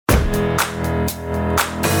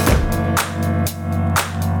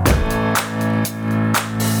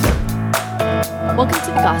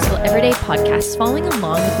podcast following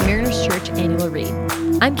along with Mariners Church Annual Read.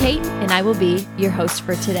 I'm Kate, and I will be your host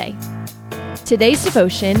for today. Today's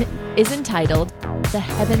devotion is entitled, The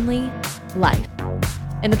Heavenly Life.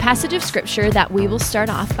 And the passage of scripture that we will start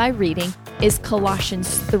off by reading is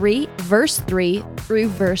Colossians 3, verse 3 through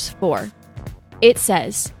verse 4. It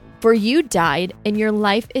says, "For you died, and your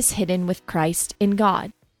life is hidden with Christ in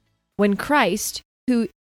God. When Christ, who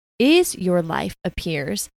is your life,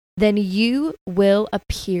 appears, then you will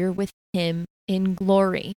appear with him in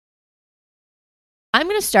glory." I'm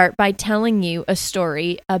going to start by telling you a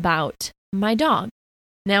story about my dog.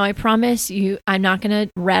 Now, I promise you, I'm not going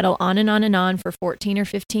to rattle on and on and on for 14 or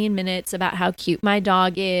 15 minutes about how cute my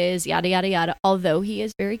dog is, yada, yada, yada, although he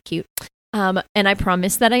is very cute. And I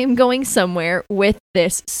promise that I am going somewhere with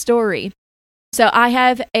this story. So I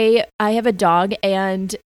have a dog,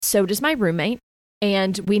 and so does my roommate.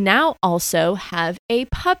 And we now also have a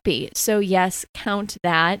puppy. So yes, count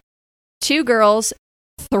that. 2 girls,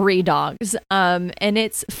 3 dogs. And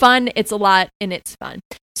it's fun, it's a lot, and it's fun.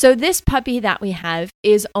 So this puppy that we have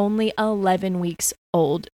is only 11 weeks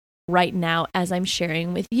old right now as I'm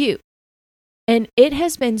sharing with you. And it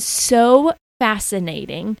has been so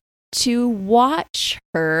fascinating to watch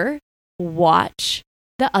her watch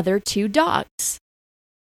the other 2 dogs.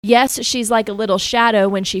 Yes, she's like a little shadow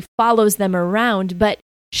when she follows them around, but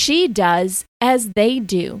she does as they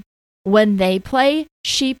do. When they play,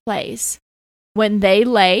 she plays. When they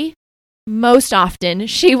lay, most often,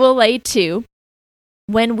 she will lay too.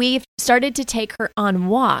 When we've started to take her on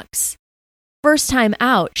walks, first time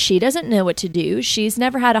out, she doesn't know what to do. She's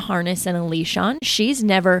never had a harness and a leash on. She's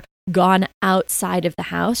never gone outside of the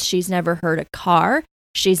house. She's never heard a car.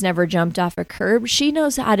 She's never jumped off a curb. She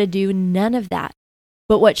knows how to do none of that.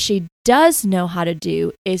 But what she does know how to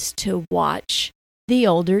do is to watch the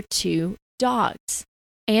older 2 dogs,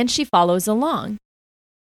 and she follows along.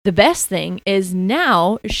 The best thing is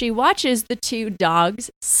now she watches the 2 dogs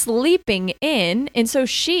sleeping in, and so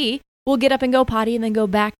she will get up and go potty and then go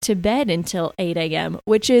back to bed until 8 a.m.,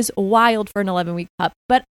 which is wild for an 11-week pup.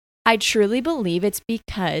 But I truly believe it's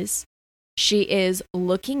because she is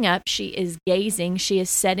looking up, she is gazing, she is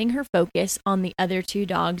setting her focus on the other 2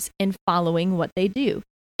 dogs and following what they do.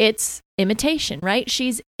 It's imitation, right?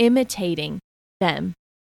 She's imitating them.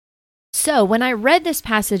 So when I read this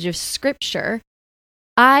passage of scripture,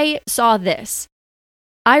 I saw this.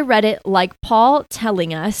 I read it like Paul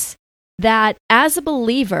telling us that as a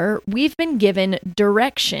believer, we've been given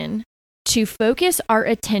direction to focus our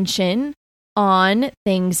attention on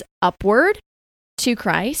things upward to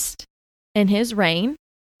Christ and his reign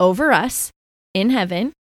over us in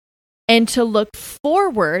heaven, and to look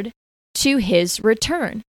forward to his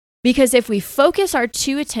return. Because if we focus our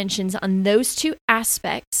 2 attentions on those 2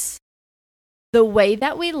 aspects, the way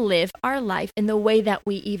that we live our life and the way that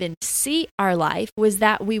we even see our life was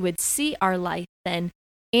that we would see our life then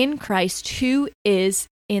in Christ, who is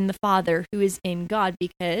in the Father, who is in God,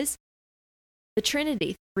 because the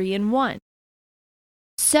Trinity, 3 in 1.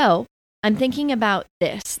 So I'm thinking about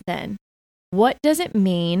this then. What does it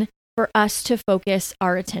mean for us to focus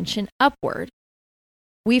our attention upward?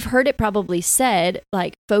 We've heard it probably said,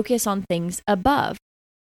 like, focus on things above.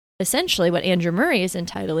 Essentially what Andrew Murray is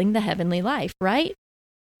entitling The Heavenly Life, right?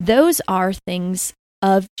 Those are things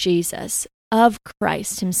of Jesus, of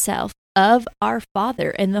Christ himself, of our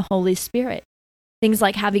Father and the Holy Spirit. Things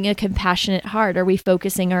like having a compassionate heart. Are we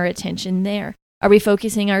focusing our attention there? Are we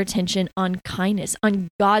focusing our attention on kindness, on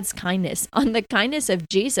God's kindness, on the kindness of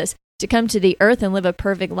Jesus to come to the earth and live a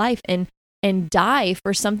perfect life and die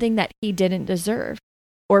for something that he didn't deserve?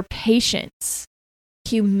 Or patience,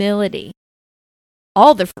 humility,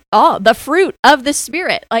 all the fruit of the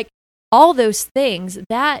Spirit, like all those things,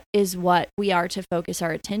 that is what we are to focus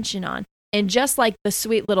our attention on. And just like the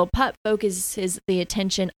sweet little pup focuses the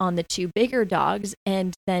attention on the 2 bigger dogs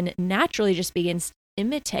and then naturally just begins to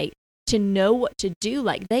imitate, to know what to do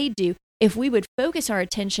like they do, if we would focus our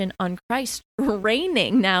attention on Christ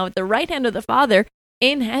reigning now at the right hand of the Father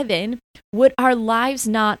in heaven, would our lives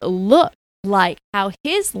not look like how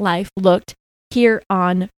his life looked here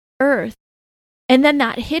on earth? And then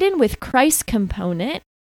that hidden with Christ component,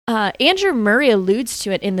 Andrew Murray alludes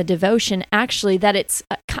to it in the devotion, actually, that it's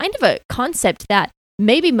kind of a concept that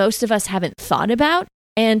maybe most of us haven't thought about,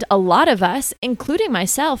 and a lot of us, including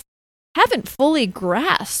myself, haven't fully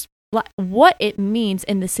grasped what it means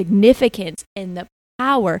and the significance and the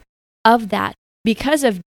power of that. Because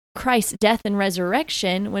of Christ's death and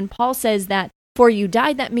resurrection, when Paul says that, "For you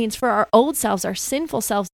died," that means for our old selves, our sinful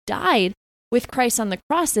selves died with Christ on the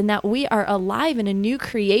cross, and that we are alive in a new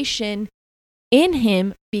creation in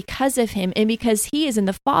him because of him, and because he is in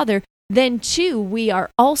the Father, then too we are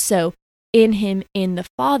also in him in the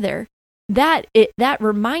Father. That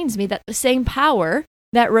reminds me that the same power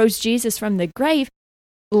that rose Jesus from the grave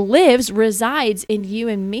resides in you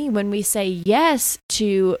and me when we say yes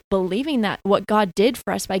to believing that what God did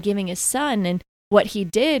for us by giving his son and what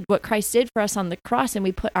Christ did for us on the cross, and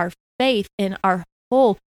we put our faith and our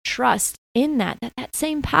whole trust in that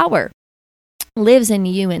same power lives in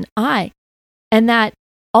you and I. And that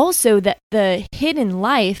also that the hidden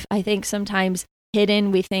life, I think sometimes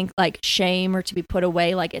hidden, we think like shame or to be put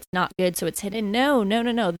away, like it's not good, so it's hidden. No.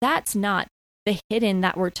 That's not the hidden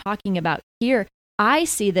that we're talking about here. I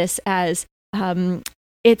see this as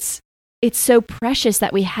it's so precious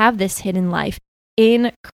that we have this hidden life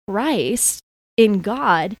in Christ, in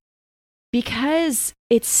God, because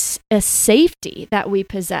it's a safety that we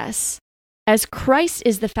possess, as Christ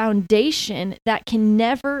is the foundation that can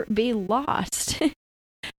never be lost.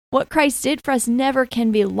 What Christ did for us never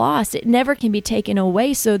can be lost. It never can be taken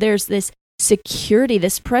away. So there's this security,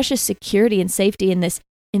 this precious security and safety in this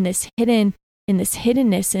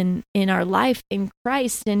hiddenness in our life in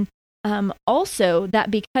Christ. And also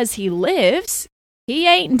that because he lives, he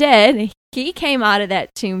ain't dead. He came out of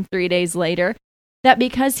that tomb 3 days later. That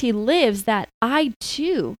because he lives, that I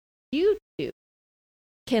too, you too,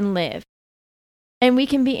 can live. And we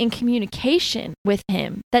can be in communication with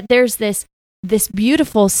him. That there's this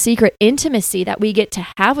beautiful secret intimacy that we get to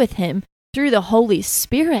have with him through the Holy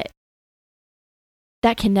Spirit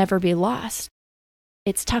that can never be lost.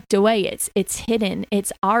 It's tucked away. It's hidden.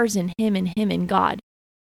 It's ours in him and him in God.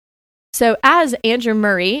 So as Andrew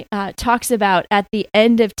Murray talks about at the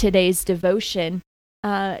end of today's devotion,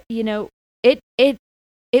 it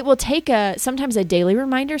will take sometimes a daily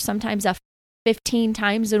reminder, sometimes a 15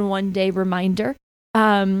 times in one day reminder,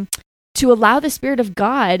 to allow the Spirit of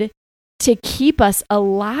God to keep us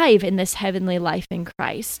alive in this heavenly life in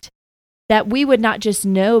Christ, that we would not just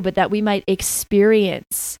know, but that we might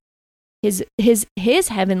experience his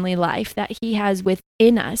heavenly life that he has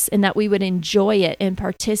within us, and that we would enjoy it and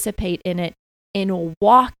participate in it and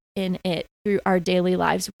walk in it through our daily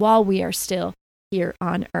lives while we are still here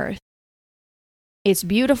on earth. It's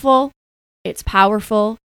beautiful. It's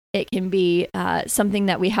powerful. It can be something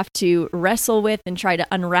that we have to wrestle with and try to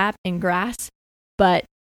unwrap and grasp, but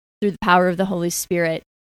through the power of the Holy Spirit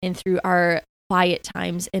and through our quiet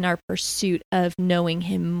times and our pursuit of knowing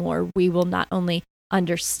him more, we will not only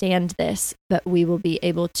understand this, but we will be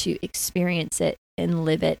able to experience it and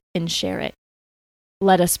live it and share it.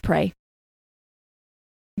 Let us pray.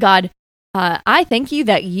 God, I thank you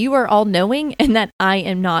that you are all-knowing and that I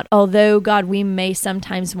am not. Although, God, we may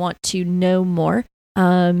sometimes want to know more.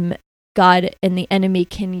 God, and the enemy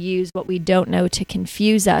can use what we don't know to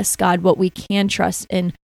confuse us. God, what we can trust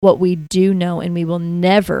and what we do know and we will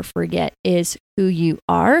never forget is who you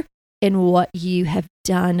are and what you have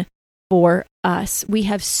done for us. We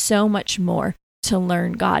have so much more to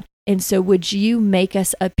learn, God. And so would you make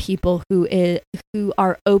us a people who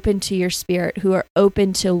are open to your Spirit, who are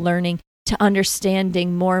open to learning, to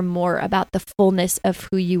understanding more and more about the fullness of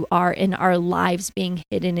who you are in our lives being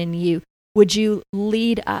hidden in you. Would you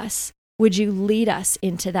lead us? Would you lead us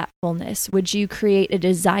into that fullness? Would you create a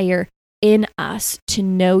desire in us to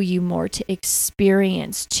know you more, to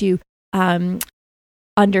experience, to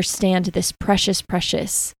understand this precious,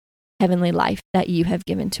 precious heavenly life that you have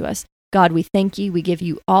given to us? God, we thank you. We give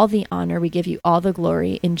you all the honor. We give you all the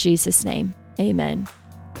glory. In Jesus' name, amen.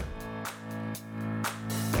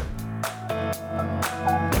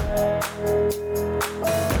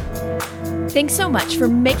 Thanks so much for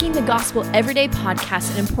making the Gospel Everyday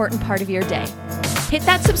podcast an important part of your day. Hit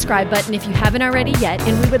that subscribe button if you haven't already yet,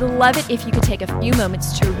 and we would love it if you could take a few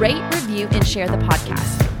moments to rate, review, and share the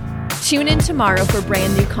podcast. Tune in tomorrow for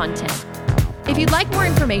brand new content. If you'd like more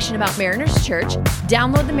information about Mariners Church,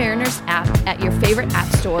 download the Mariners app at your favorite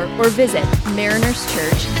app store or visit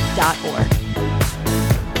marinerschurch.org.